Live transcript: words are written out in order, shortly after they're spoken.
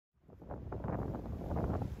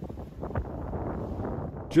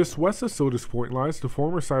Just west of Sodus Point lies the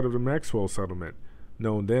former site of the Maxwell settlement,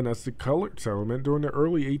 known then as the Colored Settlement during the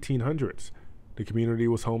early 1800s. The community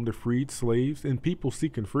was home to freed slaves and people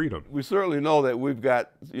seeking freedom. We certainly know that we've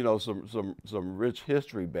got, some rich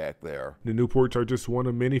history back there. The Newports are just one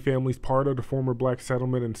of many families part of the former black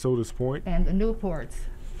settlement in Sodus Point. And the Newports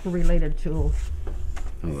were related to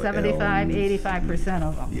 85%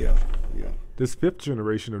 of them. Yeah. This fifth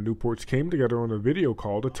generation of Newports came together on a video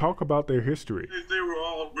call to talk about their history. They were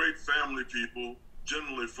all great family people,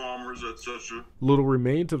 generally farmers, etc. Little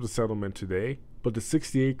remains of the settlement today, but the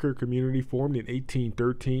 60-acre community formed in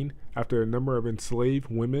 1813 after a number of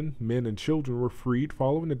enslaved women, men, and children were freed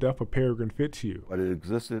following the death of Peregrine Fitzhugh. But it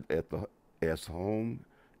existed as home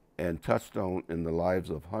and touchstone in the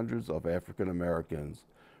lives of hundreds of African Americans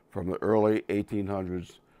from the early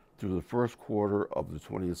 1800s through the first quarter of the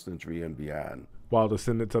 20th century and beyond. While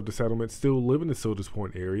descendants of the settlement still live in the Sodus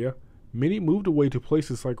Point area, many moved away to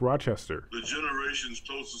places like Rochester. The generations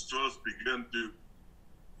closest to us began to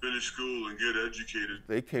finish school and get educated.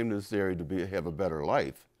 They came to this area to have a better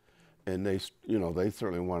life, and they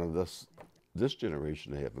certainly wanted this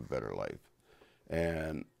generation to have a better life.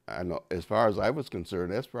 And I know, as far as I was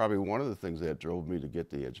concerned, that's probably one of the things that drove me to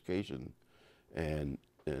get the education and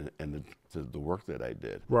the work that I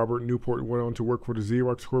did. Robert Newport went on to work for the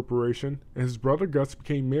Xerox Corporation, and his brother Gus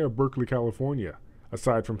became mayor of Berkeley, California.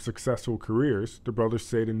 Aside from successful careers, the brothers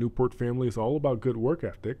say the Newport family is all about good work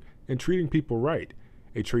ethic and treating people right,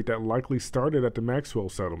 a trait that likely started at the Maxwell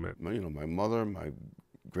settlement. My mother, my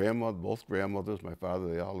grandmother, both grandmothers, my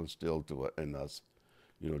father, they all instilled in us,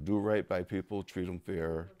 do right by people, treat them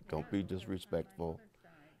fair, don't be disrespectful,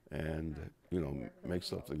 and, make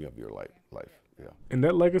something of your life. Yeah. And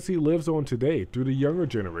that legacy lives on today through the younger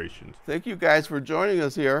generations. Thank you guys for joining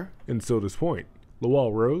us here. In Sodus Point,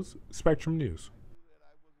 Lowell Rose, Spectrum News.